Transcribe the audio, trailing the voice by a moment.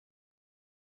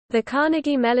The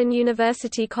Carnegie Mellon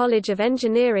University College of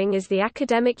Engineering is the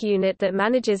academic unit that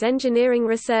manages engineering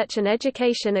research and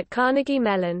education at Carnegie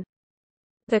Mellon.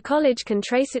 The college can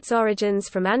trace its origins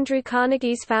from Andrew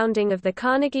Carnegie's founding of the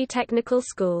Carnegie Technical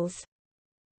Schools.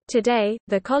 Today,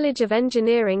 the College of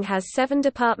Engineering has 7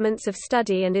 departments of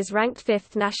study and is ranked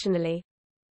 5th nationally.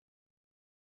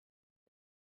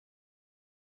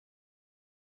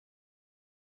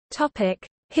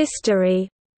 History.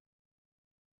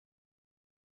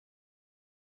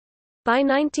 By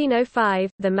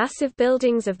 1905, the massive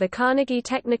buildings of the Carnegie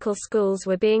Technical Schools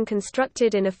were being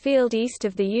constructed in a field east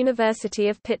of the University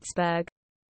of Pittsburgh.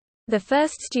 The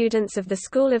first students of the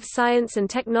School of Science and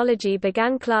Technology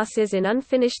began classes in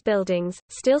unfinished buildings,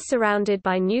 still surrounded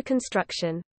by new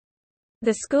construction.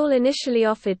 The school initially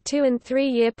offered 2- and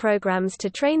 3-year programs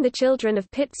to train the children of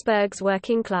Pittsburgh's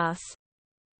working class.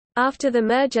 After the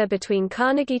merger between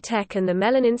Carnegie Tech and the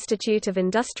Mellon Institute of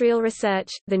Industrial Research,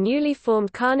 the newly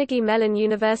formed Carnegie Mellon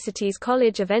University's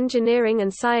College of Engineering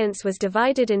and Science was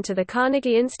divided into the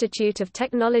Carnegie Institute of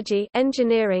Technology,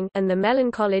 Engineering, and the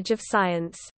Mellon College of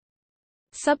Science.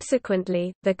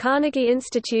 Subsequently, the Carnegie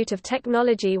Institute of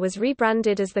Technology was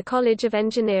rebranded as the College of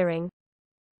Engineering.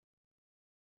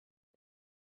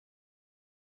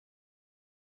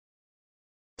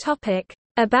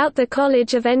 About the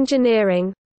College of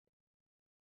Engineering.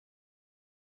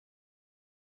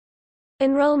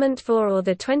 Enrollment for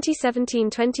the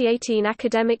 2017-2018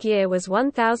 academic year was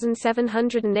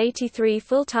 1,783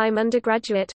 full-time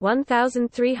undergraduate,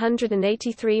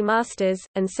 1,383 masters,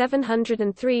 and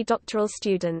 703 doctoral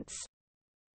students.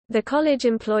 The college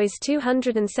employs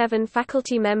 207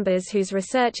 faculty members whose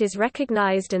research is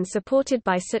recognized and supported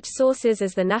by such sources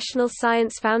as the National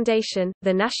Science Foundation,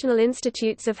 the National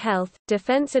Institutes of Health,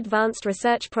 Defense Advanced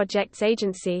Research Projects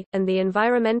Agency, and the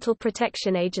Environmental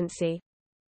Protection Agency.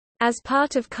 As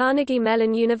part of Carnegie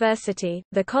Mellon University,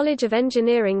 the College of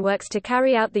Engineering works to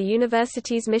carry out the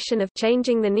university's mission of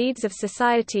changing the needs of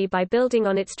society by building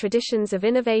on its traditions of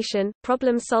innovation,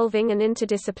 problem-solving and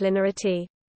interdisciplinarity.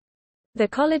 The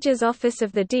college's Office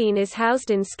of the Dean is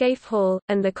housed in Scaife Hall,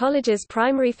 and the college's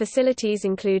primary facilities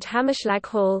include Hammerschlag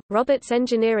Hall, Roberts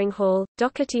Engineering Hall,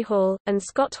 Doherty Hall, and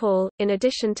Scott Hall, in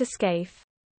addition to Scaife.